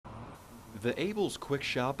The Abel's Quick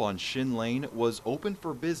Shop on Shin Lane was open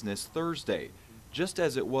for business Thursday, just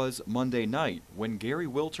as it was Monday night when Gary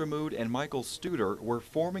Wiltermude and Michael Studer were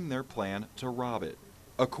forming their plan to rob it.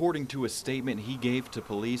 According to a statement he gave to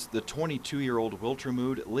police, the 22-year-old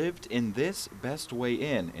Wiltermude lived in this Best Way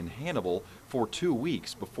Inn in Hannibal for 2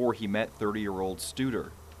 weeks before he met 30-year-old Studer.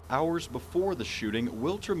 Hours before the shooting,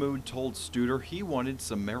 Wiltermude told Studer he wanted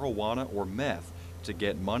some marijuana or meth. To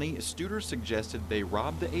get money, Studer suggested they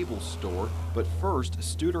rob the Abel's store, but first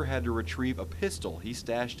Studer had to retrieve a pistol he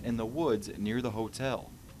stashed in the woods near the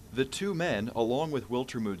hotel. The two men, along with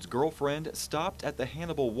Wiltermude's girlfriend, stopped at the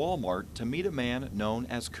Hannibal Walmart to meet a man known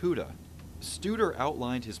as Kuda. Studer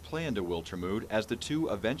outlined his plan to Wiltermude as the two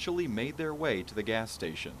eventually made their way to the gas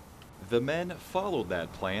station. The men followed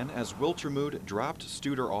that plan as Wiltermude dropped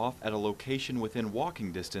Studer off at a location within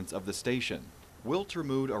walking distance of the station.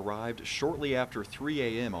 Wiltermude arrived shortly after 3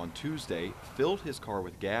 a.m. on Tuesday, filled his car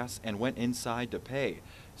with gas, and went inside to pay.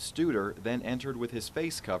 Studer then entered with his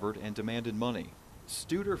face covered and demanded money.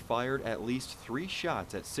 Studer fired at least 3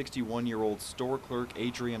 shots at 61-year-old store clerk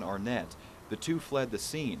Adrian Arnett. The two fled the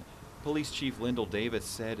scene. Police Chief Lyndall Davis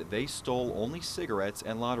said they stole only cigarettes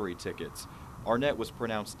and lottery tickets. Arnett was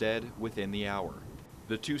pronounced dead within the hour.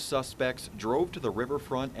 The two suspects drove to the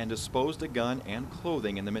riverfront and disposed a gun and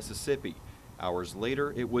clothing in the Mississippi. Hours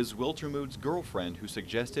later, it was Wiltermude's girlfriend who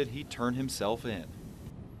suggested he turn himself in.